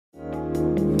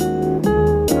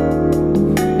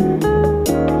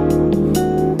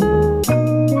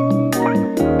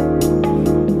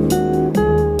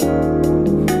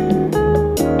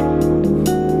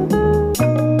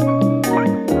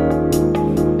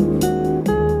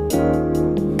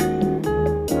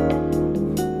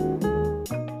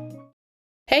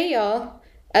Hey y'all!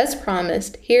 As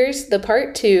promised, here's the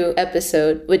part 2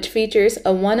 episode, which features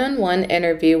a one-on-one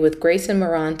interview with Grayson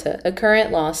Maranta, a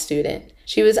current law student.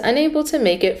 She was unable to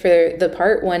make it for the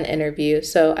part 1 interview,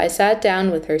 so I sat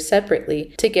down with her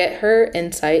separately to get her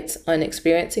insights on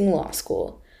experiencing law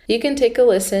school. You can take a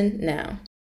listen now.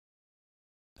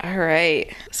 All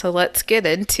right, so let's get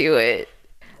into it.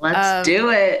 Let's do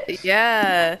it.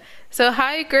 Yeah. So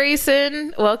hi,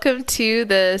 Grayson. Welcome to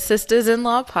the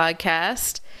Sisters-in-Law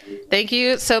podcast. Thank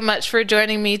you so much for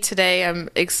joining me today. I'm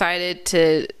excited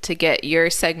to get your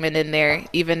segment in there,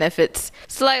 even if it's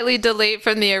slightly delayed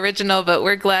from the original, but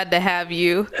we're glad to have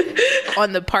you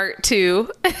on the part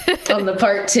 2. On the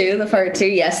part two.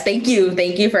 Yes. Thank you.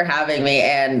 Thank you for having me.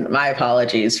 And my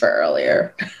apologies for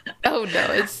earlier. Oh no,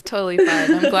 it's totally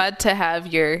fine. I'm glad to have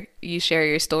you share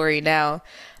your story now.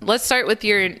 Let's start with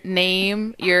your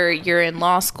name. You're in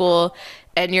law school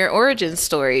and your origin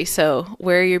story. So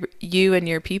where are you and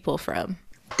your people from?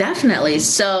 Definitely.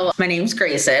 So my name's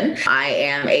Grayson. I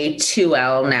am a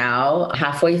 2L now,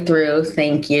 halfway through.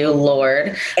 Thank you,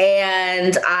 Lord.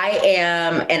 And I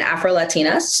am an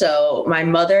Afro-Latina. So my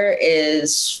mother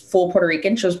is full Puerto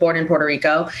Rican. She was born in Puerto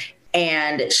Rico.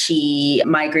 And she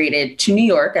migrated to New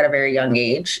York at a very young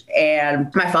age.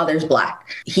 And my father's Black.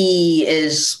 He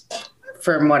is,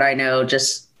 from what I know,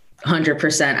 just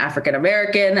 100%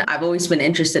 African-American. I've always been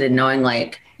interested in knowing,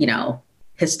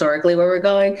 historically where we're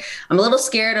going. I'm a little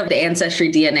scared of the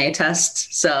Ancestry DNA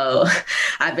test, so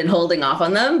I've been holding off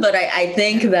on them. But I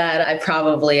think that I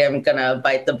probably am going to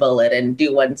bite the bullet and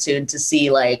do one soon to see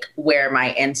where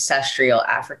my ancestral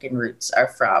African roots are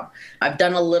from. I've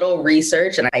done a little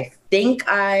research and I think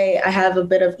I have a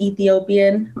bit of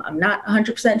Ethiopian. I'm not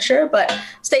 100% sure, but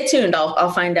stay tuned.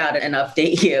 I'll find out and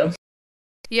update you.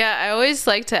 Yeah, I always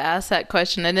like to ask that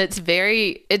question, and it's a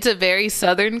very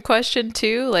Southern question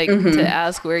too, to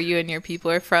ask where you and your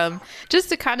people are from, just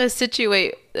to kind of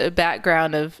situate the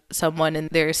background of someone and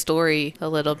their story a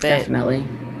little bit. Definitely.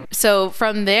 So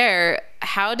from there,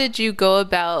 how did you go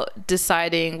about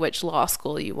deciding which law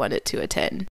school you wanted to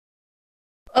attend?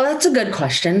 Oh, that's a good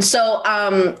question. So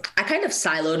I kind of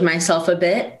siloed myself a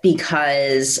bit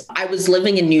because I was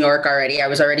living in New York already. I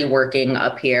was already working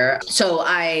up here. So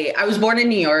I was born in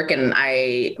New York and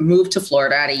I moved to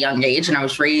Florida at a young age, and I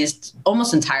was raised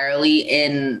almost entirely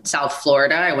in South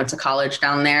Florida. I went to college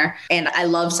down there and I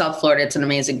love South Florida. It's an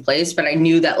amazing place, but I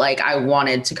knew that I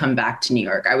wanted to come back to New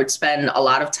York. I would spend a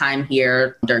lot of time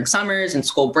here during summers and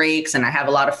school breaks, and I have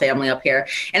a lot of family up here.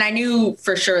 And I knew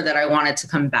for sure that I wanted to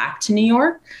come back to New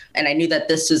York. And I knew that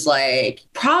this was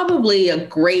probably a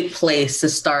great place to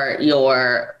start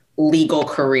your legal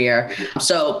career.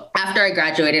 So after I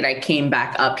graduated, I came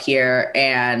back up here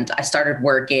and I started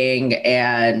working,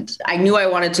 and I knew I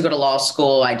wanted to go to law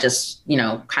school. I just,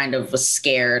 kind of was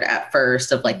scared at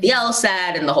first of the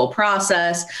LSAT and the whole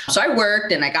process. So I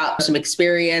worked and I got some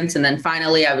experience. And then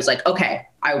finally I was like, okay,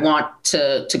 I want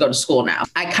to go to school now.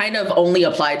 I kind of only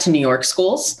applied to New York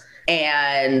schools.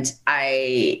 And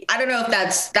I don't know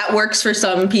if that works for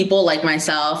some people like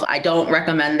myself. I don't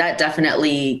recommend that.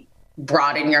 Definitely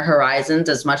broaden your horizons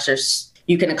as much as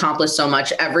you can accomplish so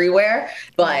much everywhere.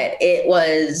 But it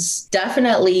was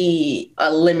definitely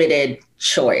a limited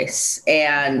choice.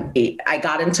 And I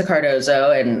got into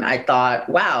Cardozo and I thought,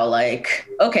 wow,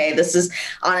 okay, this is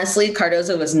honestly,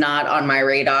 Cardozo was not on my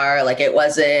radar. It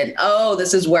wasn't, oh,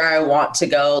 this is where I want to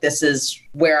go. This is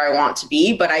where I want to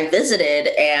be. But I visited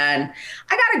and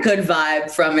I got a good vibe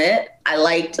from it. I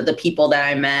liked the people that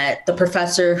I met. The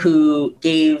professor who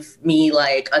gave me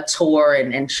a tour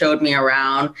and showed me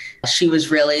around, she was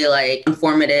really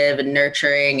informative and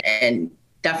nurturing and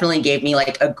definitely gave me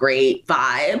a great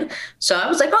vibe. So I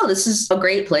was like, oh, this is a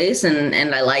great place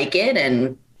and I like it.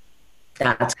 And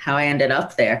that's how I ended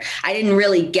up there. I didn't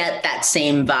really get that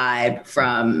same vibe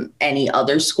from any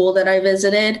other school that I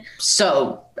visited.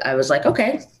 So I was like,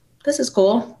 okay, this is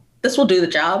cool. This will do the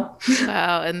job.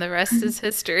 Wow. And the rest is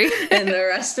history. And the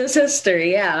rest is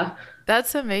history. Yeah.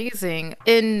 That's amazing.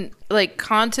 In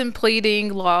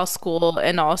contemplating law school,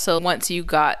 and also once you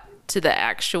got to the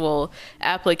actual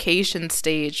application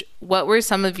stage, what were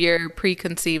some of your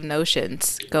preconceived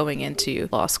notions going into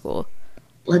law school?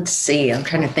 Let's see. I'm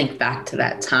trying to think back to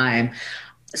that time.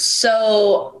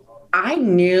 So I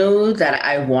knew that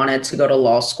I wanted to go to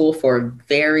law school for a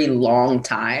very long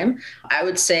time. I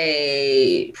would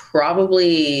say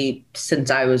probably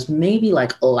since I was maybe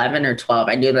like 11 or 12,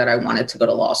 I knew that I wanted to go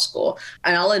to law school.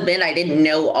 And I'll admit, I didn't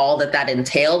know all that that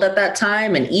entailed at that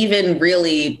time. And even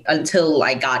really until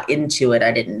I got into it,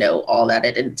 I didn't know all that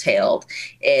it entailed.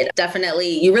 It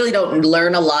definitely, you really don't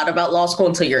learn a lot about law school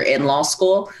until you're in law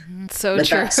school. So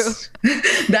true.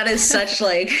 That is such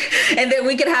like, and then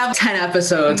we could have 10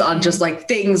 episodes on just like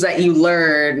things that you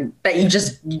learn that you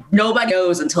just, nobody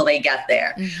knows until they get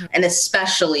there. And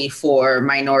especially for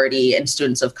minority and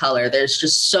students of color, there's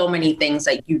just so many things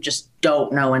that you just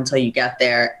don't know until you get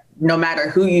there, no matter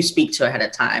who you speak to ahead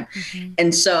of time.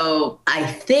 And so I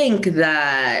think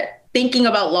that thinking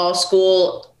about law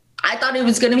school, I thought it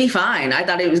was going to be fine. I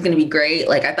thought it was going to be great.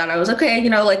 Like, I thought I was okay, you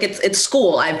know, like it's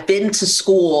school. I've been to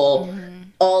school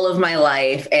all of my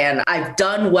life and I've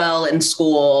done well in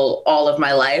school all of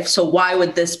my life. So why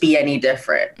would this be any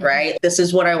different, right? This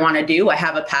is what I want to do. I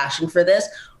have a passion for this.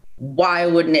 Why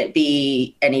wouldn't it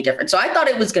be any different? So I thought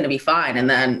it was going to be fine. And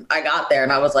then I got there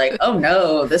and I was like, oh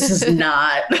no, this is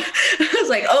not, I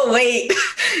was like, oh wait,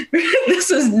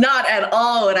 this is not at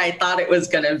all what I thought it was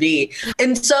going to be.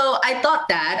 And so I thought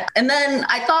that, and then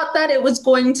I thought that it was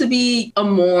going to be a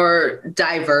more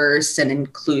diverse and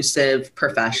inclusive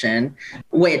profession,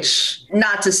 which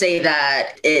not to say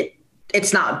that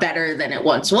it's not better than it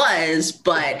once was,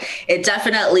 but it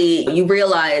definitely, you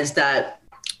realize that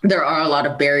there are a lot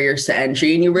of barriers to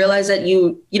entry and you realize that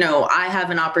I have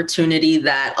an opportunity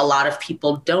that a lot of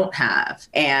people don't have.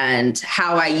 And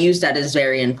how I use that is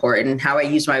very important. How I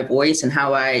use my voice and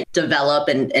how I develop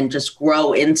and just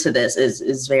grow into this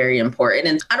is very important.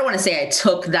 And I don't want to say I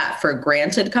took that for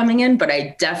granted coming in, but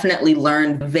I definitely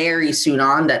learned very soon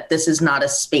on that this is not a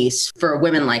space for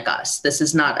women like us. This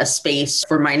is not a space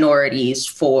for minorities,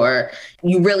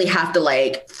 you really have to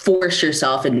like force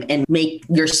yourself and make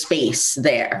your space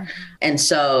there. And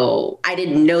so I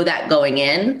didn't know that going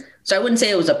in. So I wouldn't say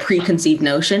it was a preconceived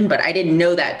notion, but I didn't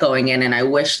know that going in. And I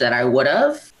wish that I would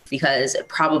have, because it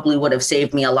probably would have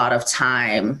saved me a lot of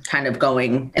time kind of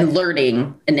going and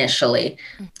learning initially.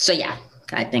 So yeah,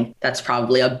 I think that's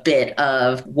probably a bit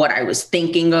of what I was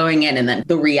thinking going in and then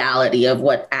the reality of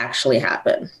what actually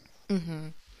happened.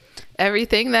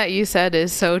 Everything that you said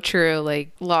is so true.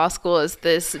 Like, law school is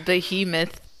this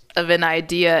behemoth of an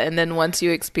idea, and then once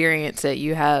you experience it,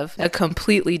 you have a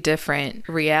completely different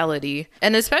reality.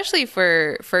 And especially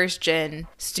for first gen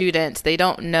students, they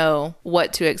don't know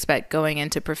what to expect going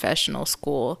into professional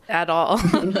school at all.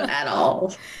 At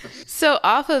all. So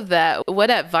off of that,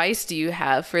 what advice do you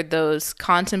have for those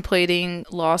contemplating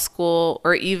law school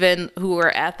or even who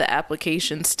are at the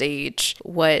application stage?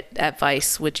 What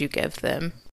advice would you give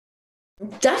them?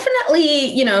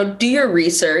 Definitely, do your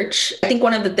research. I think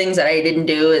one of the things that I didn't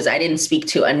do is I didn't speak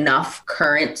to enough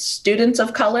current students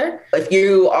of color. If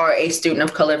you are a student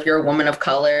of color, if you're a woman of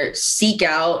color, seek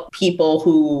out people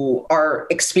who are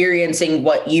experiencing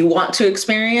what you want to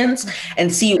experience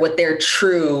and see what their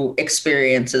true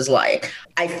experience is like.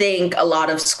 I think a lot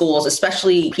of schools,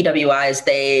 especially PWIs,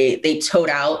 they tote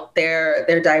out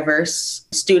their diverse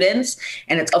students.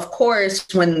 And it's, of course,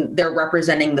 when they're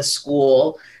representing the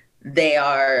school, they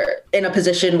are in a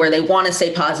position where they want to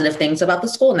say positive things about the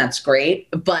school, and that's great.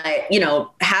 But,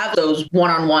 have those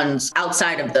one-on-ones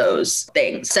outside of those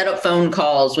things. Set up phone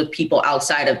calls with people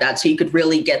outside of that so you could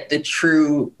really get the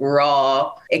true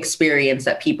raw experience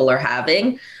that people are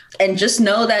having. And just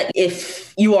know that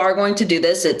if you are going to do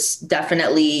this, it's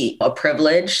definitely a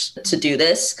privilege to do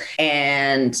this.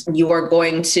 And you are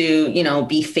going to,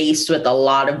 be faced with a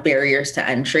lot of barriers to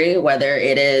entry, whether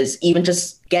it is even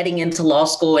just getting into law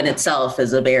school in itself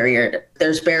is a barrier.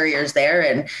 There's barriers there,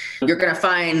 and you're going to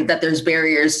find that there's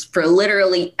barriers for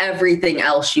literally everything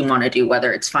else you want to do,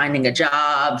 whether it's finding a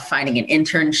job, finding an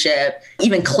internship,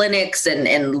 even clinics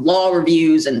and law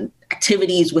reviews and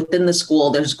activities within the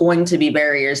school. There's going to be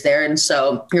barriers there. And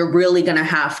so you're really going to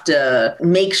have to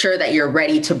make sure that you're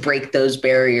ready to break those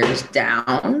barriers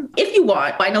down if you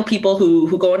want. I know people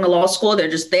who go into law school, they're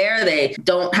just there. They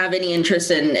don't have any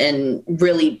interest in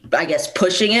really, I guess,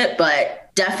 pushing it.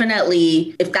 But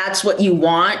definitely, if that's what you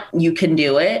want, you can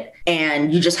do it.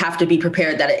 And you just have to be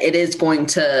prepared that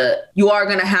you are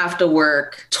going to have to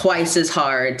work twice as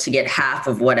hard to get half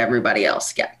of what everybody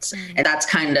else gets. And that's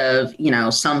kind of,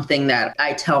 something that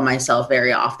I tell myself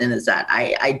very often is that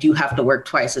I do have to work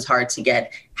twice as hard to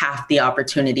get half the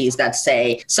opportunities that,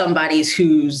 say, somebody's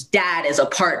whose dad is a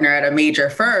partner at a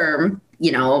major firm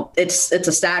it's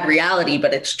a sad reality,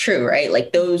 but it's true, right?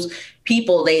 Like those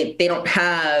people, they don't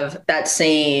have that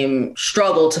same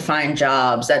struggle to find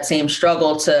jobs, that same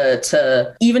struggle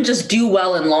to even just do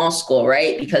well in law school,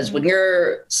 right? Because when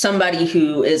you're somebody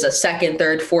who is a second,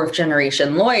 third, fourth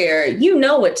generation lawyer, you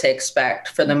know what to expect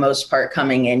for the most part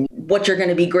coming in, what you're going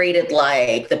to be graded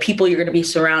like, the people you're going to be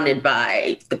surrounded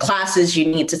by, the classes you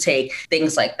need to take,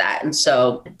 things like that. And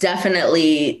so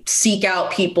definitely seek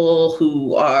out people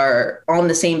who are on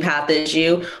the same path as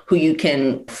you, who you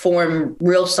can form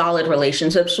real solid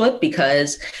relationships with,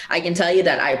 because I can tell you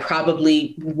that I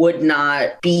probably would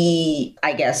not be,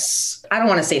 I guess, I don't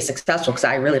want to say successful because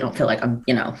I really don't feel like I'm,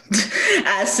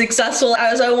 as successful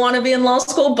as I want to be in law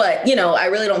school. But, I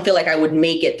really don't feel like I would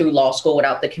make it through law school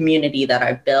without the community that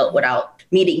I've built, without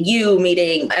meeting you,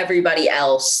 meeting everybody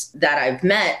else that I've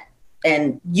met.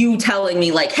 And you telling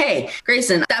me like, hey,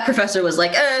 Grayson, that professor was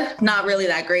like, not really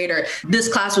that great, or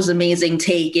this class was amazing,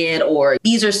 take it, or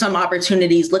these are some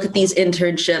opportunities, look at these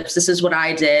internships, this is what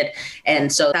I did.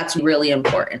 And so that's really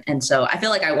important. And so I feel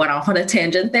like I went off on a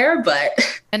tangent there,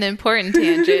 but an important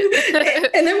tangent.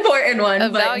 An important one. A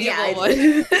but valuable one.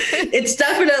 It's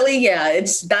definitely,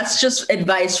 that's just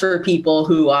advice for people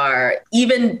who are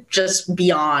even just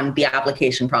beyond the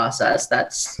application process.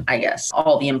 That's, I guess,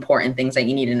 all the important things that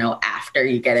you need to know after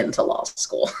you get into law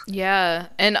school. Yeah.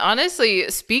 And honestly,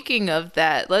 speaking of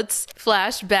that, let's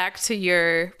flash back to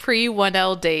your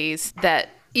pre-1L days, that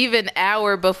even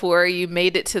hour before you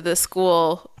made it to the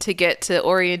school to get to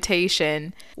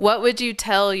orientation. What would you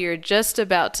tell your just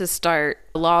about to start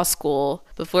law school,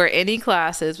 before any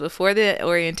classes, before the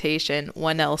orientation,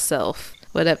 1L self?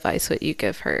 What advice would you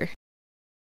give her?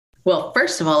 Well,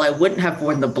 first of all, I wouldn't have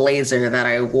worn the blazer that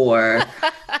I wore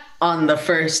on the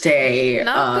first day.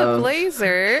 The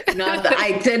blazer.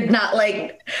 I did not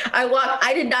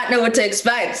I did not know what to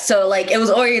expect. So it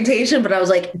was orientation, but I was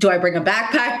like, do I bring a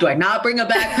backpack? Do I not bring a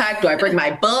backpack? Do I bring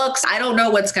my books? I don't know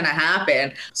what's going to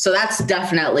happen. So that's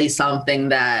definitely something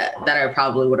that I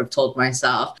probably would have told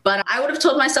myself. But I would have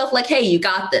told myself like, hey, you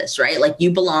got this, right? Like you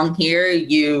belong here.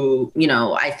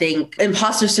 I think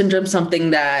imposter syndrome, something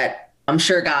that I'm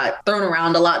sure got thrown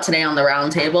around a lot today on the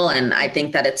round table. And I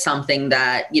think that it's something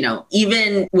that,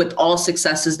 even with all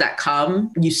successes that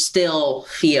come, you still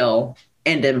feel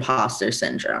and imposter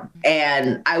syndrome.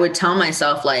 And I would tell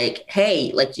myself like,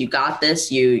 hey, like you got this,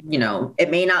 it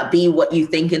may not be what you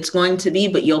think it's going to be,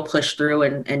 but you'll push through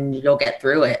and you'll get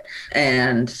through it.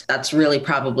 And that's really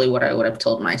probably what I would have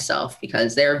told myself,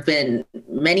 because there have been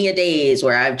many a days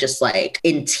where I've just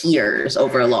in tears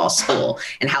over law school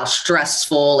and how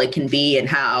stressful it can be, and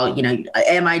how,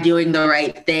 am I doing the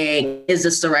right thing? Is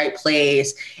this the right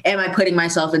place? Am I putting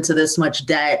myself into this much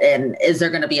debt? And is there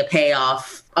going to be a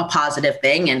payoff? A positive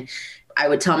thing. And I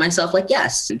would tell myself like,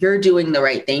 yes, you're doing the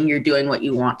right thing. You're doing what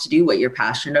you want to do, what you're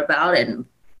passionate about, and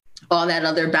all that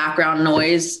other background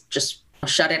noise, just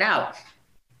shut it out.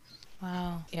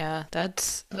 Wow. Yeah,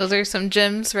 those are some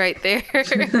gems right there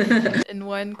in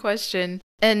one question.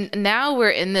 And now we're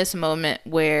in this moment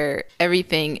where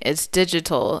everything is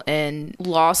digital, and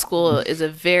law school is a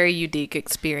very unique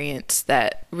experience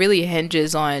that really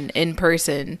hinges on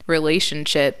in-person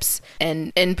relationships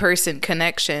and in-person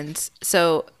connections.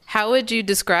 So how would you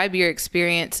describe your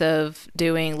experience of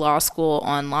doing law school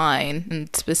online,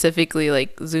 and specifically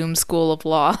like Zoom School of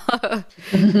Law?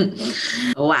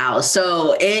 Wow.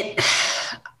 So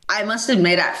I must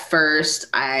admit at first,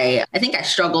 I think I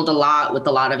struggled a lot with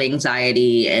a lot of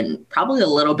anxiety and probably a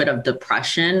little bit of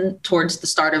depression towards the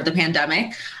start of the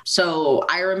pandemic. So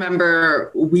I remember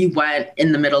we went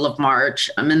in the middle of March.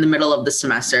 I'm in the middle of the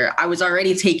semester. I was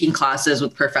already taking classes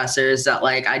with professors that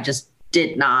I just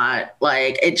did not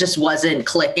it just wasn't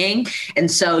clicking.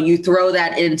 And so you throw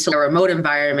that into a remote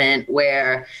environment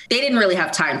where they didn't really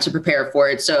have time to prepare for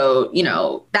it. So,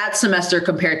 that semester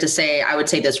compared to I would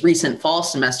say this recent fall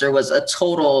semester was a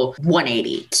total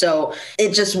 180. So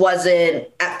it just wasn't,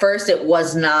 at first it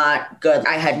was not good.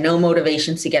 I had no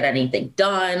motivation to get anything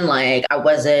done. I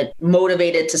wasn't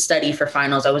motivated to study for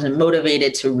finals. I wasn't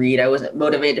motivated to read. I wasn't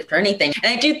motivated for anything.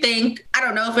 And I do think, I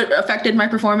don't know if it affected my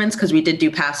performance because we did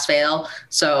do pass fail.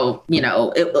 So,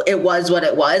 it was what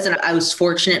it was. And I was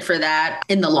fortunate for that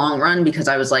in the long run, because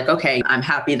I was like, okay, I'm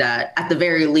happy that at the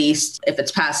very least, if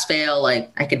it's pass fail,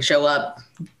 I can show up,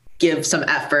 give some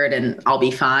effort, and I'll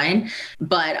be fine.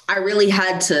 But I really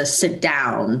had to sit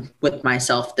down with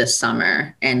myself this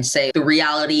summer and say, the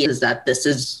reality is that this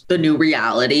is the new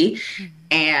reality.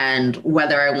 And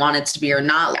whether I want it to be or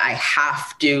not, I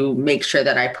have to make sure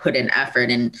that I put in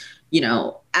effort. And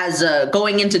as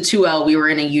going into 2L, we were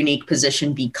in a unique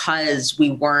position because we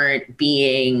weren't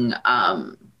being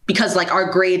because like our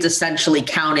grades essentially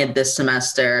counted this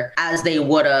semester as they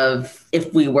would have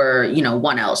if we were,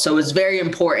 1L. So it was very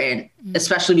important,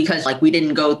 especially because like we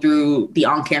didn't go through the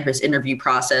on-campus interview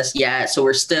process yet.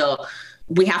 So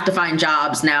we have to find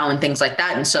jobs now and things like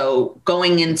that. And so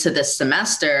going into this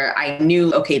semester, I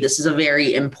knew, okay, this is a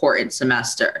very important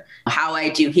semester. How I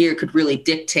do here could really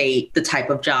dictate the type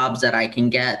of jobs that I can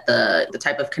get, the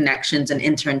type of connections and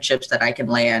internships that I can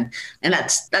land. And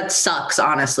that sucks,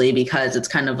 honestly, because it's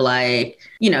kind of like,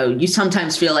 you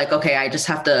sometimes feel like, okay, I just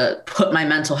have to put my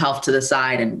mental health to the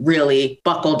side and really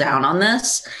buckle down on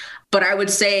this. But I would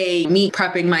say me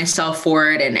prepping myself for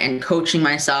it and coaching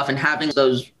myself and having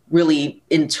those really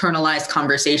internalized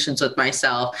conversations with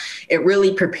myself, it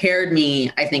really prepared me,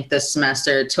 I think, this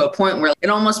semester to a point where it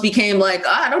almost became like,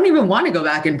 I don't even want to go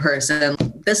back in person.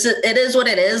 It is what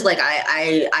it is. Like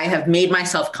I have made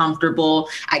myself comfortable.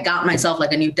 I got myself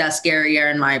like a new desk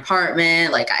area in my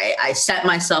apartment. Like I set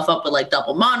myself up with like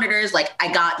double monitors. Like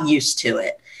I got used to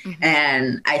it. Mm-hmm.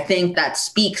 And I think that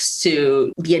speaks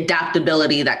to the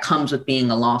adaptability that comes with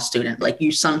being a law student. Like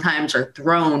you sometimes are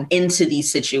thrown into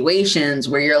these situations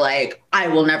where you're like, I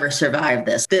will never survive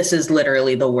this. This is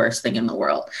literally the worst thing in the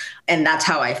world. And that's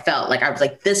how I felt. Like I was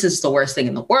like, this is the worst thing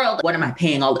in the world. What am I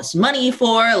paying all this money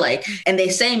for? Like, and they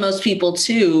say most people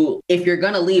too, if you're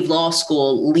going to leave law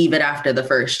school, leave it after the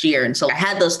first year. And so I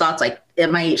had those thoughts like,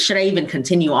 should I even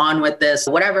continue on with this?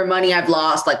 Whatever money I've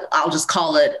lost, like I'll just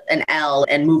call it an L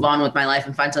and move on with my life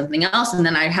and find something else. And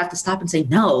then I have to stop and say,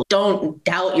 no, don't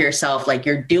doubt yourself. Like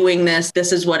you're doing this.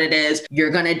 This is what it is. You're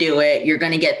going to do it. You're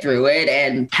going to get through it.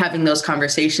 And having those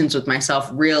conversations with myself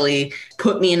really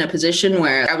put me in a position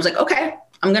where I was like, okay,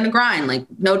 I'm going to grind, like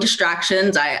no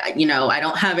distractions. I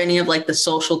don't have any of like the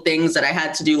social things that I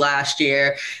had to do last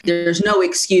year. There's no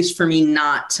excuse for me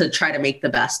not to try to make the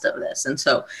best of this. And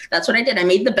so that's what I did. I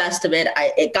made the best of it.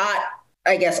 It got,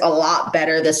 I guess, a lot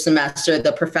better this semester.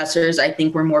 The professors, I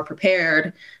think, were more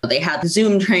prepared. They had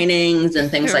Zoom trainings and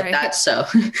things like that. So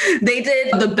they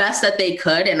did the best that they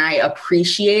could. And I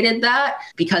appreciated that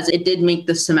because it did make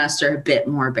the semester a bit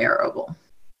more bearable.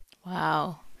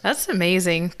 Wow. That's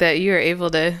amazing that you were able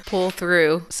to pull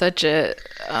through such a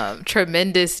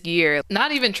tremendous year.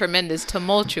 Not even tremendous,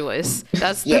 tumultuous.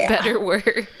 That's the better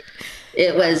word.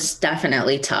 It was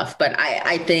definitely tough, but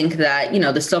I think that,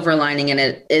 the silver lining in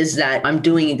it is that I'm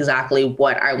doing exactly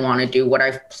what I want to do, what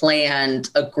I've planned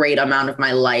a great amount of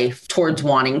my life towards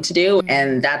wanting to do.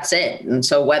 And that's it. And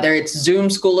so whether it's Zoom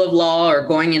School of Law or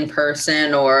going in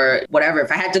person or whatever, if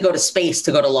I had to go to space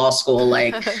to go to law school,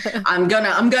 like I'm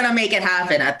gonna make it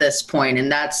happen at this point.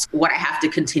 And that's what I have to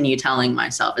continue telling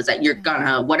myself is that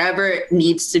whatever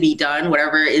needs to be done,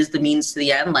 whatever is the means to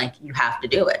the end, like you have to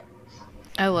do it.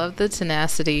 I love the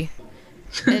tenacity.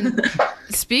 And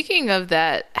speaking of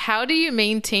that, how do you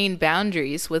maintain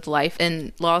boundaries with life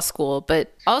in law school,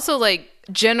 but also like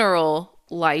general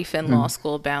life and law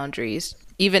school boundaries,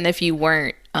 even if you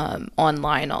weren't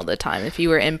online all the time, if you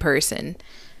were in person,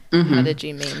 how did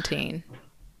you maintain?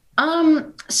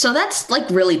 So that's like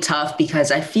really tough because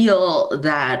I feel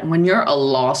that when you're a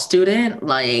law student,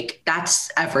 like that's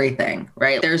everything,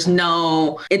 right?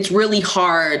 It's really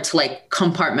hard to like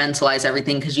compartmentalize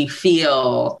everything because you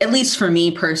feel, at least for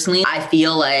me personally, I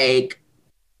feel like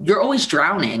you're always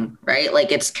drowning, right?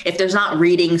 Like if there's not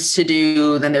readings to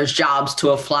do, then there's jobs to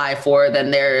apply for,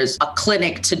 then there's a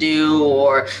clinic to do,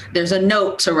 or there's a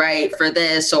note to write for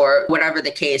this or whatever the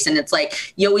case. And it's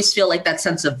like, you always feel like that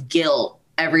sense of guilt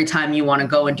every time you want to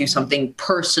go and do something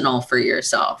personal for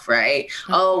yourself, right?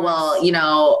 I'm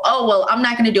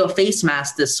not going to do a face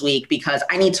mask this week because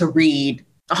I need to read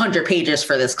 100 pages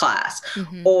for this class.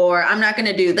 Or I'm not going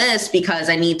to do this because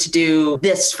I need to do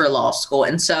this for law school.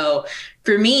 And so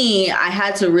for me, I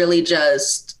had to really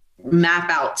just map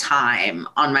out time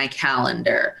on my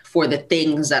calendar for the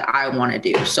things that I want to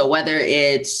do. So whether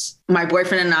it's my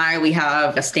boyfriend and I, we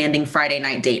have a standing Friday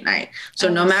night date night. So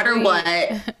no matter what,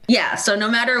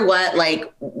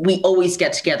 like we always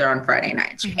get together on Friday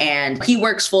nights. And he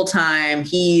works full time.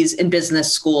 He's in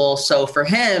business school. So for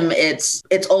him, it's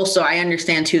also, I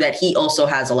understand too, that he also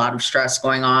has a lot of stress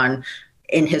going on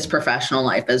in his professional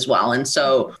life as well. And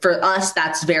so for us,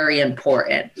 that's very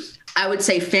important. I would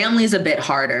say family is a bit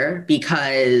harder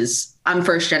because I'm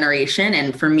first generation.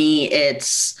 And for me,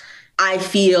 I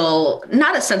feel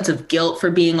not a sense of guilt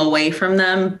for being away from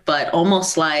them, but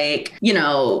almost like,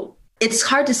 it's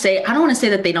hard to say. I don't want to say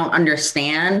that they don't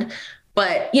understand,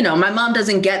 but, my mom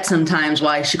doesn't get sometimes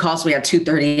why she calls me at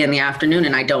 2:30 in the afternoon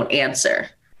and I don't answer.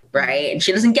 Right. And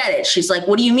she doesn't get it. She's like,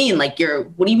 what do you mean? Like,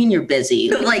 what do you mean you're busy?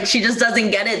 Like, she just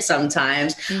doesn't get it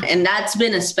sometimes. And that's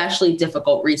been especially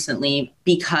difficult recently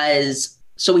because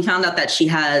So we found out that she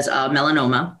has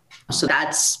melanoma. So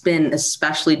that's been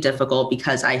especially difficult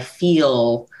because I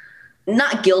feel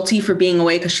not guilty for being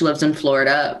away because she lives in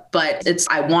Florida, but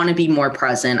I want to be more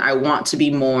present. I want to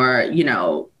be more,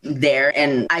 there.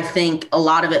 And I think a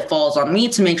lot of it falls on me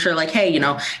to make sure like, hey,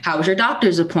 how was your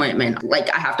doctor's appointment?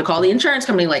 Like I have to call the insurance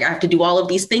company. Like I have to do all of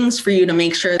these things for you to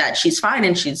make sure that she's fine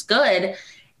and she's good.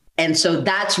 And so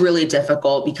that's really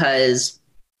difficult because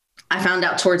I found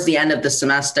out towards the end of the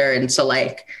semester. And so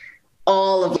like,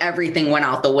 all of everything went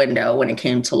out the window when it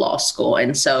came to law school.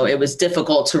 And so it was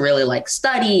difficult to really like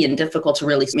study and difficult to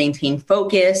really maintain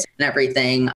focus and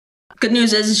everything. Good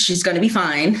news is she's going to be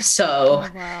fine. So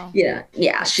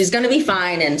yeah, she's going to be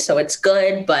fine. And so it's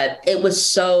good. But it was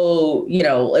so,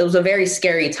 it was a very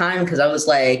scary time because I was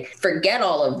like, forget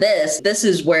all of this. This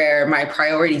is where my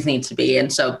priorities need to be.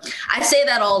 And so I say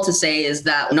that all to say is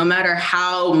that no matter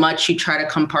how much you try to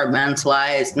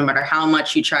compartmentalize, no matter how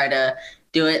much you try to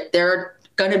do it, there are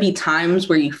going to be times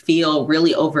where you feel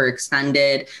really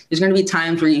overextended. There's going to be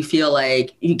times where you feel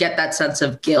like you get that sense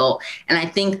of guilt. And I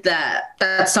think that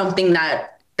that's something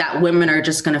that women are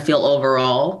just going to feel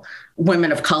overall.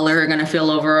 Women of color are going to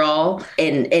feel overall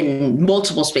in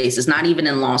multiple spaces, not even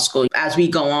in law school. As we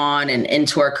go on and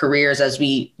into our careers, as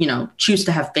we, choose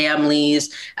to have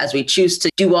families, as we choose to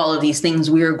do all of these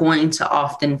things, we are going to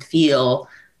often feel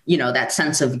that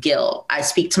sense of guilt. I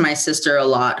speak to my sister a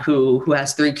lot who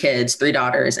has 3 kids, 3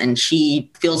 daughters, and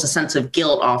she feels a sense of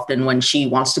guilt often when she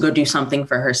wants to go do something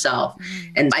for herself.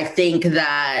 And I think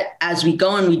that as we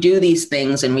go and we do these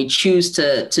things and we choose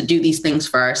to do these things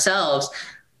for ourselves,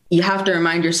 you have to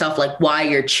remind yourself like why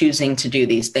you're choosing to do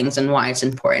these things and why it's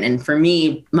important. And for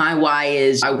me, my why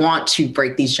is I want to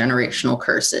break these generational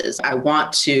curses. I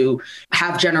want to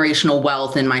have generational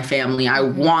wealth in my family. I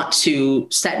want to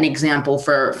set an example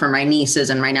for my nieces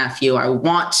and my nephew. I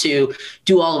want to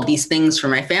do all of these things for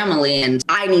my family. And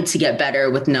I need to get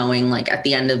better with knowing like at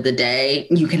the end of the day,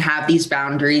 you can have these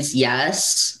boundaries,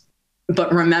 yes,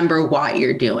 but remember why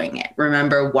you're doing it.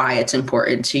 Remember why it's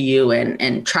important to you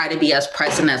and try to be as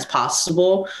present as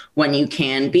possible when you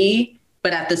can be.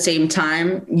 But at the same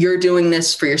time, you're doing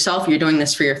this for yourself. You're doing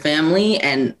this for your family.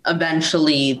 And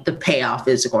eventually the payoff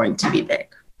is going to be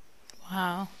big.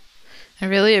 Wow. I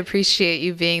really appreciate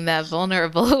you being that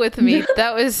vulnerable with me.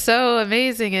 That was so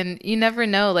amazing. And you never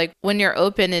know, like when you're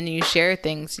open and you share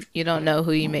things, you don't know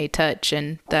who you may touch.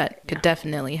 And that could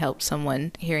definitely help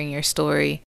someone hearing your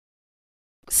story.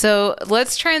 So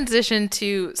let's transition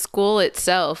to school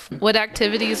itself. What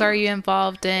activities are you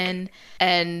involved in,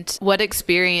 and what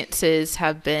experiences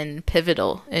have been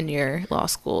pivotal in your law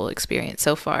school experience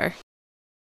so far?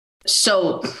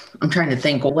 So I'm trying to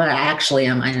think, what actually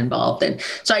am I involved in?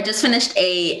 So I just finished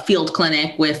a field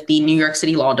clinic with the New York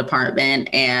City Law Department,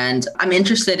 and I'm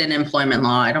interested in employment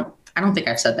law. I don't think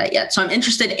I've said that yet. So I'm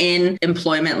interested in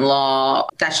employment law.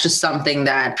 That's just something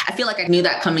that I feel like I knew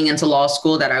that coming into law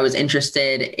school that I was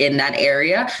interested in that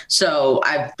area. So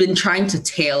I've been trying to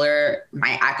tailor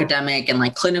my academic and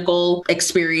like clinical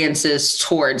experiences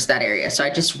towards that area. So I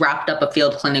just wrapped up a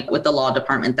field clinic with the law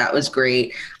department. That was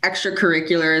great.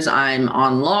 Extracurriculars, I'm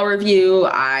on law review.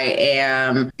 I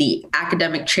am the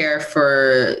academic chair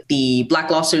for the Black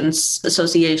Law Students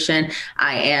Association.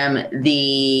 I am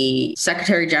the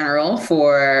secretary general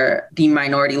for the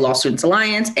Minority Law Students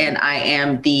Alliance, and I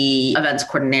am the events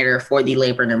coordinator for the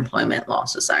Labor and Employment Law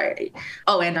Society.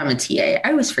 Oh, and I'm a TA. I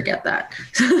always forget that.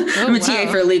 I'm a TA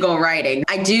for legal writing.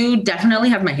 I do definitely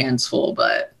have my hands full,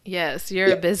 but... Yes,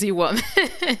 you're a busy woman.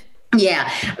 Yeah,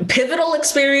 pivotal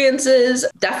experiences,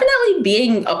 definitely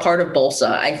being a part of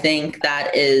BOLSA. I think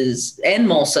that is, and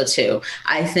MOLSA too.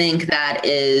 I think that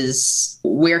is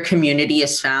where community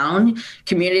is found.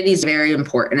 Community is very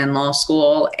important in law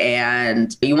school,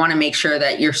 and you want to make sure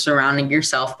that you're surrounding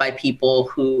yourself by people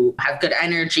who have good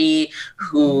energy,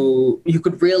 who you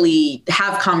could really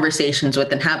have conversations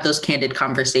with and have those candid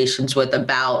conversations with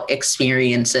about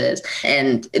experiences.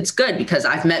 And it's good because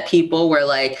I've met people where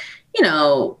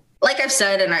like I've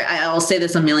said, and I'll say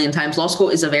this a million times, law school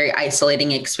is a very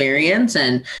isolating experience.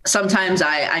 And sometimes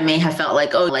I may have felt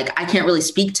like, I can't really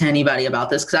speak to anybody about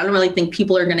this because I don't really think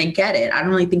people are going to get it. I don't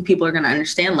really think people are going to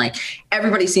understand. Like,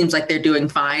 everybody seems like they're doing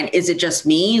fine. Is it just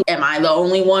me? Am I the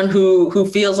only one who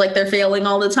feels like they're failing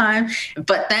all the time?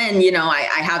 But then,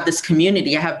 I have this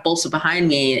community. I have BOLSA behind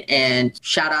me, and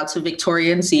shout out to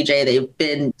Victoria and CJ. They've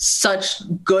been such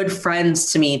good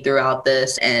friends to me throughout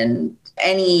this, and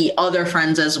any other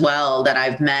friends as well that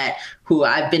I've met who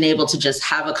I've been able to just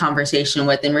have a conversation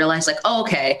with and realize like, oh,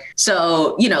 okay,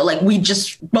 so, like we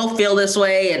just both feel this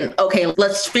way, and okay,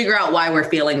 let's figure out why we're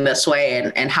feeling this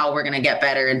way and how we're going to get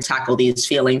better and tackle these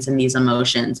feelings and these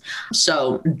emotions.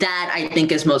 So that I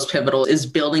think is most pivotal, is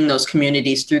building those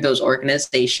communities through those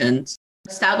organizations.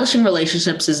 Establishing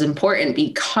relationships is important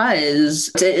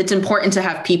because it's important to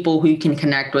have people who you can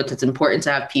connect with. It's important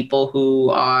to have people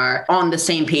who are on the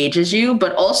same page as you,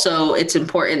 but also it's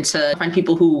important to find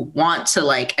people who want to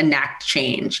like enact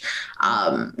change.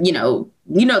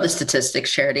 The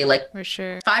statistics, Charity, like for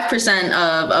sure 5%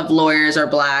 of lawyers are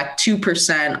Black,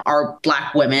 2% are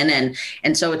Black women.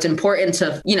 And so it's important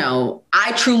to,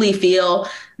 I truly feel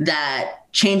that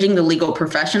changing the legal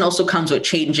profession also comes with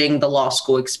changing the law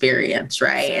school experience,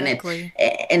 right? Exactly.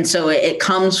 And so it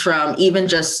comes from even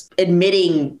just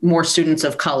admitting more students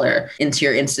of color into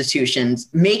your institutions,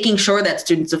 making sure that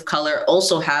students of color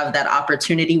also have that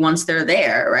opportunity once they're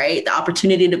there, right? The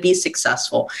opportunity to be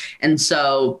successful. And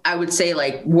so I would say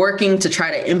like working to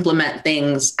try to implement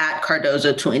things at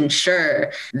Cardozo to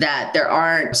ensure that there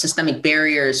aren't systemic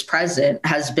barriers present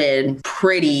has been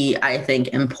pretty, I think,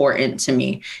 important to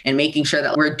me, and making sure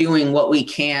that we're doing what we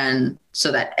can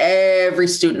so that every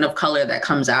student of color that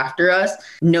comes after us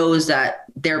knows that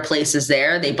their place is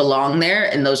there, they belong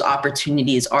there, and those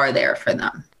opportunities are there for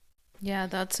them. Yeah,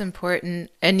 that's important.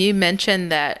 And you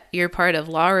mentioned that you're part of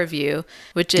Law Review,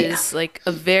 which is like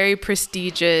a very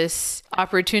prestigious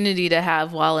opportunity to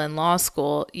have while in law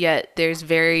school, yet there's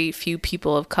very few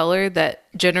people of color that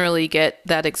generally get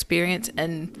that experience.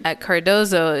 And at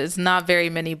Cardozo, is not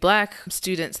very many Black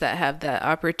students that have that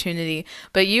opportunity,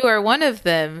 but you are one of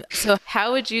them. So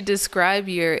how would you describe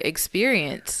your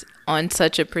experience on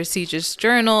such a prestigious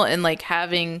journal and like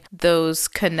having those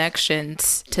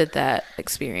connections to that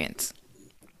experience?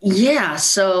 Yeah,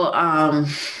 so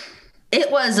it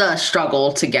was a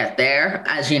struggle to get there,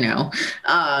 as you know.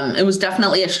 It was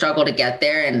definitely a struggle to get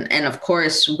there. And of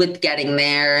course, with getting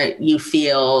there, you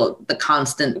feel the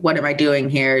constant, what am I doing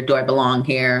here? Do I belong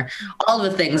here? All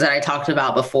the things that I talked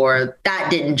about before, that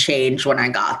didn't change when I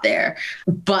got there.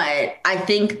 But I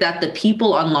think that the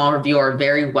people on Law Review are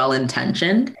very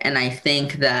well-intentioned. And I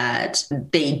think that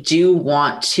they do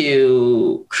want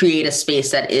to create a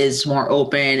space that is more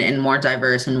open and more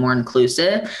diverse and more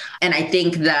inclusive. And I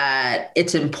think that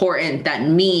it's important that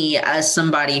me, as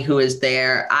somebody who is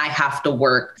there, I have to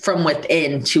work from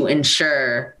within to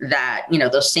ensure that,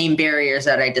 those same barriers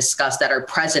that I discussed that are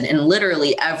present in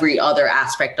literally every other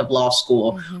aspect of law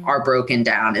school are broken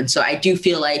down. And so I do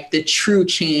feel like the true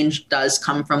change does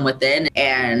come from within.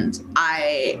 And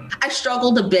I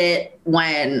struggled a bit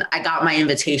when I got my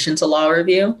invitation to Law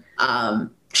Review.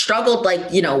 Struggled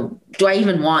like, do I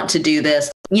even want to do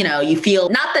this? You feel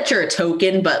not that you're a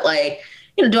token, but like,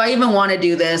 do I even want to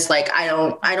do this? Like, I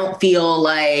don't feel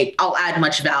like I'll add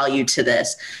much value to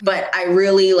this. But I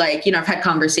really I've had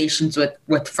conversations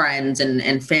with friends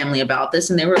and family about this,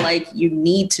 and they were like, you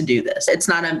need to do this. It's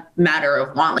not a matter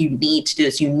of want. You need to do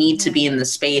this. You need to be in the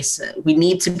space. We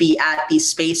need to be at these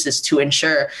spaces to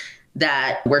ensure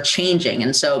that we're changing.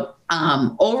 And so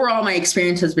overall, my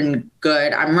experience has been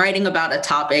good. I'm writing about a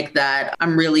topic that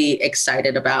I'm really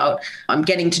excited about. I'm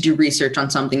getting to do research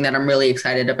on something that I'm really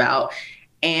excited about.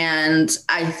 And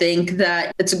I think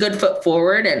that it's a good foot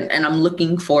forward, and I'm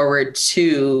looking forward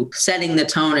to setting the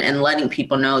tone and letting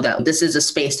people know that this is a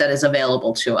space that is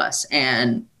available to us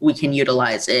and we can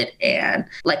utilize it. And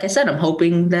like I said, I'm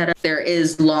hoping that there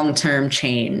is long-term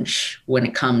change when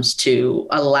it comes to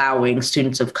allowing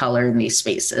students of color in these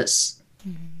spaces.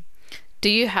 Do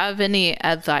you have any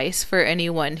advice for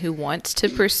anyone who wants to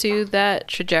pursue that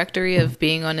trajectory of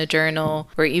being on a journal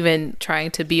or even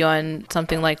trying to be on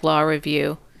something like Law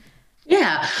Review?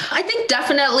 Yeah, I think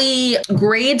definitely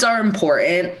grades are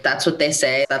important. That's what they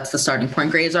say. That's the starting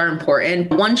point. Grades are important.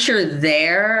 Once you're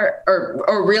there,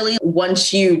 or really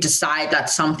once you decide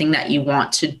that's something that you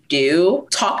want to do,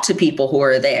 talk to people who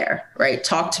are there, right?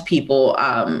 Talk to people,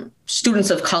 students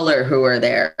of color who are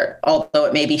there, although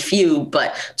it may be few,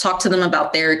 but talk to them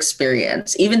about their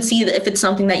experience. Even see if it's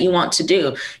something that you want to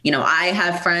do. I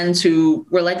have friends who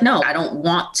were like, no, I don't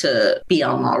want to be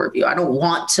on Law Review. I don't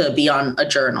want to be on a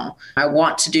journal. I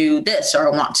want to do this or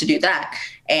I want to do that.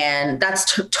 And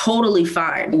that's totally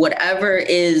fine. Whatever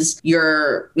is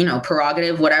your,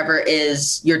 prerogative, whatever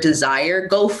is your desire,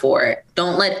 go for it.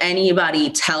 Don't let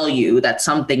anybody tell you that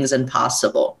something's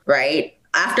impossible, right?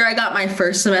 After I got my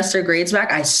first semester grades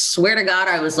back, I swear to God,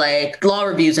 I was like, Law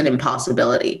Review is an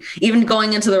impossibility. Even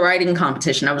going into the writing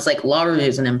competition, I was like, Law Review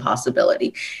is an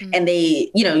impossibility. Mm-hmm. And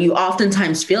they, you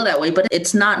oftentimes feel that way, but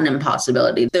it's not an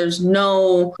impossibility. There's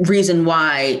no reason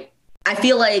why I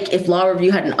feel like if Law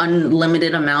Review had an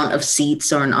unlimited amount of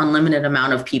seats or an unlimited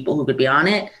amount of people who could be on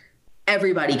it,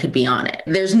 everybody could be on it.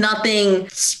 There's nothing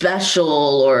special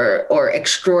or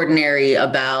extraordinary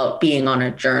about being on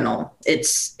a journal. It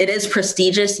is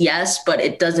prestigious, yes, but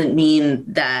it doesn't mean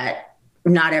that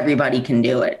not everybody can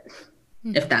do it,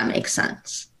 if that makes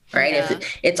sense. Right. Yeah.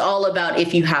 If it's all about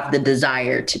if you have the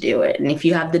desire to do it. And if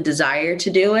you have the desire to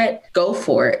do it, go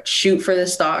for it. Shoot for the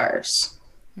stars.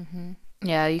 Mm-hmm.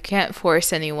 Yeah, you can't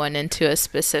force anyone into a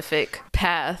specific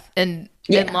path. And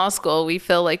in law school, we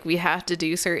feel like we have to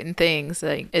do certain things.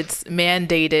 Like it's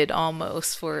mandated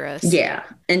almost for us. Yeah.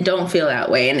 And don't feel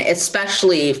that way. And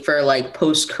especially for like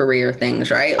post-career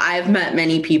things, right? I've met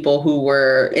many people who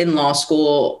were in law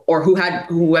school or who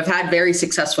have had very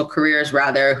successful careers,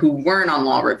 rather, who weren't on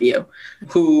Law Review,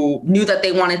 who knew that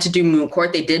they wanted to do moot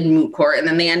court. They did moot court, and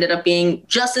then they ended up being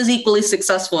just as equally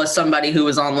successful as somebody who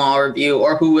was on Law Review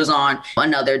or who was on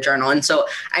another journal. And so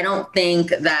I don't think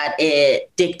that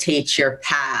it dictates your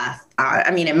path.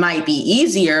 I mean, it might be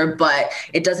easier, but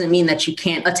it doesn't mean that you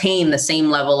can't attain the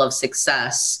same level of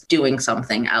success doing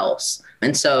something else.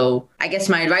 And so I guess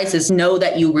my advice is know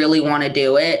that you really want to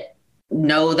do it.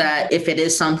 Know that if it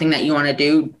is something that you want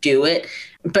to do it.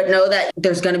 But know that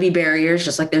there's going to be barriers,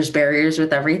 just like there's barriers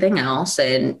with everything else,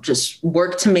 and just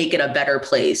work to make it a better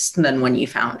place than when you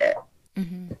found it.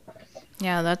 Mm-hmm.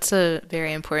 Yeah, that's a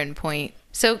very important point.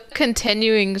 So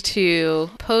continuing to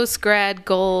post-grad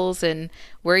goals and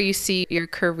where you see your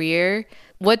career,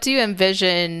 what do you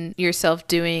envision yourself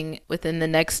doing within the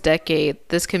next decade?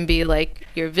 This can be like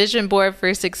your vision board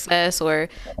for success or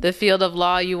the field of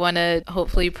law you want to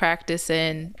hopefully practice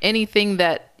in, anything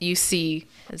that you see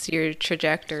as your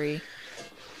trajectory.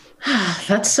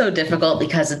 That's so difficult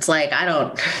because it's like,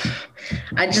 I'm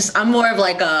more of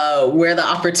like where the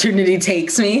opportunity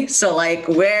takes me. So like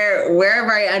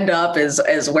wherever I end up is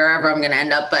wherever I'm going to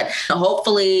end up. But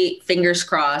hopefully, fingers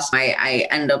crossed, I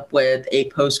end up with a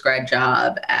post-grad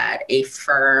job at a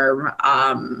firm.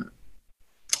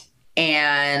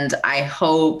 And I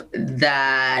hope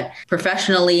that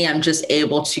professionally, I'm just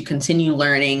able to continue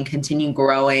learning, continue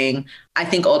growing. I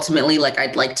think ultimately, like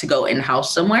I'd like to go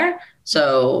in-house somewhere.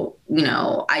 So,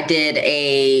 I did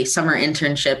a summer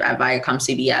internship at Viacom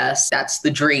CBS. That's the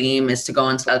dream, is to go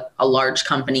into a large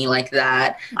company like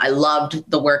that. I loved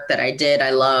the work that I did.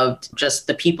 I loved just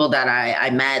the people that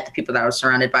I met, the people that I was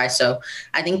surrounded by. So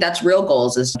I think that's real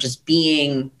goals, is just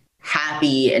being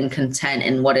happy and content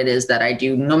in what it is that I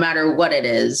do, no matter what it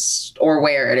is or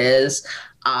where it is.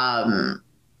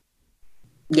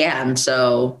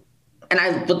 And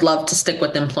I would love to stick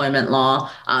with employment law,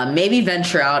 maybe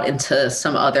venture out into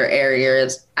some other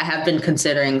areas. I have been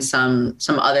considering some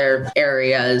other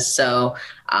areas. So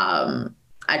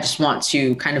I just want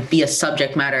to kind of be a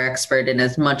subject matter expert in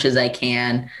as much as I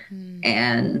can.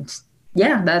 And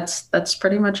yeah, that's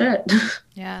pretty much it.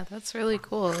 Yeah, that's really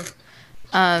cool.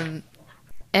 And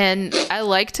I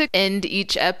like to end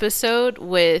each episode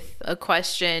with a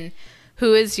question: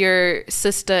 who is your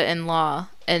sister-in-law?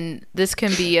 And this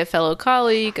can be a fellow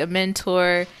colleague, a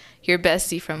mentor, your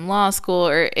bestie from law school,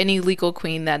 or any legal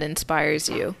queen that inspires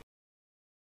you.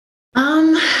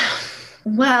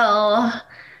 Well,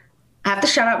 I have to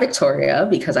shout out Victoria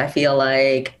because I feel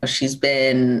like she's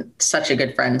been such a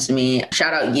good friend to me.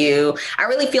 Shout out you. I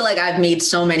really feel like I've made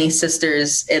so many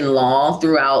sisters in law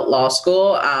throughout law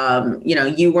school.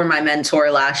 You were my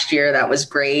mentor last year. That was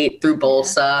great, through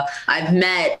BOLSA. I've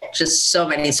met just so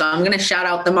many. So I'm going to shout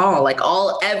out them all, like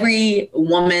every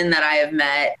woman that I have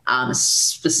met,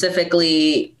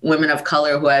 specifically women of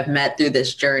color who I've met through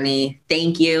this journey.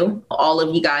 Thank you. All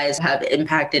of you guys have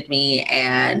impacted me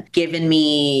and given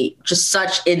me just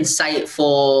such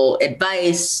insightful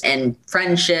advice and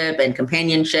friendship and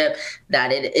companionship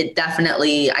that it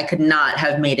definitely, I could not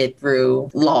have made it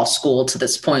through law school to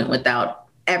this point without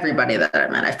everybody that I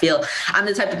met. I feel I'm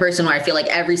the type of person where I feel like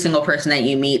every single person that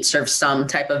you meet serves some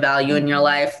type of value in your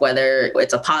life, whether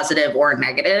it's a positive or a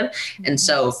negative. And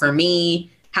so for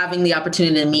me, having the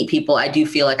opportunity to meet people, I do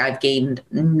feel like I've gained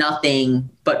nothing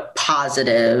but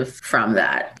positive from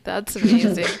that. That's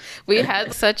amazing. We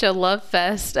had such a love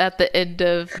fest at the end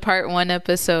of part 1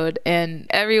 episode, and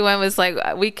everyone was like,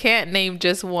 we can't name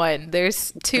just one.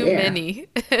 There's too many.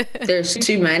 There's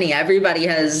too many. Everybody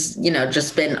has,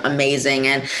 just been amazing.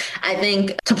 And I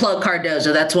think, to plug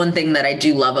Cardozo, that's one thing that I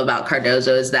do love about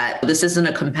Cardozo, is that this isn't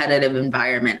a competitive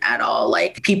environment at all.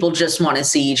 Like, people just want to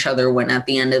see each other win at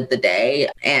the end of the day.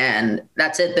 And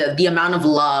that's it. The amount of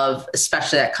love,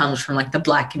 especially that comes from like the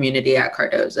Black community at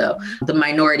Cardozo, the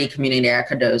minority community at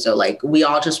Cardozo. Like, we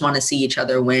all just want to see each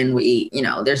other win.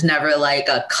 There's never like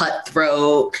a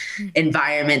cutthroat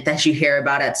environment that you hear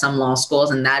about at some law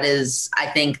schools. And that is, I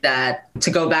think that, to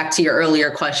go back to your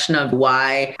earlier question of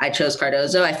why I chose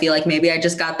Cardozo, I feel like maybe I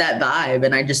just got that vibe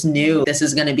and I just knew this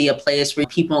is going to be a place where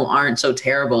people aren't so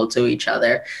terrible to each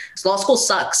other. Law school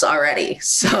sucks already.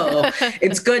 So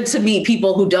it's good to meet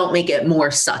people who don't make it more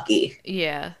sucky.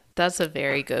 Yeah, that's a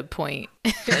very good point.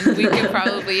 And we could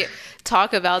probably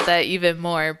talk about that even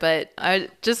more, but I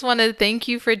just want to thank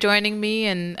you for joining me,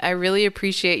 and I really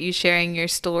appreciate you sharing your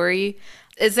story.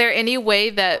 Is there any way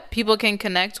that people can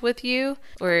connect with you?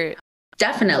 Or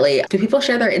definitely. Do people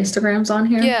share their Instagrams on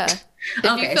here? Yeah.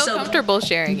 If you feel comfortable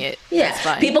sharing it, yeah, that's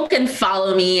fine. People can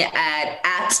follow me at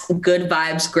Good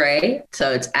Vibes Gray.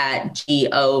 So it's at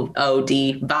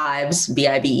GOOD Vibes,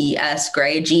 VIBES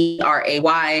Gray,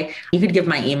 GRAY. You could give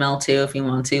my email too if you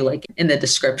want to, like in the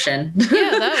description.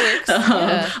 Yeah, that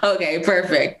works. Okay,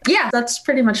 perfect. Yeah, that's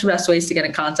pretty much the best ways to get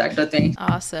in contact with me.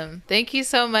 Awesome. Thank you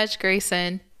so much,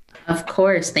 Grayson. Of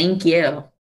course. Thank you.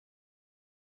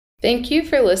 Thank you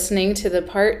for listening to the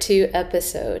Part 2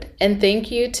 episode, and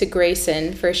thank you to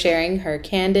Grayson for sharing her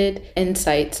candid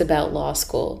insights about law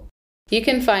school. You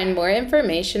can find more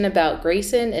information about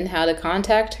Grayson and how to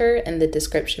contact her in the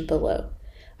description below.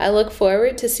 I look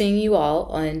forward to seeing you all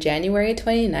on January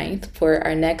 29th for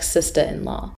our next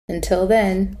Sister-in-Law. Until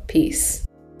then, peace.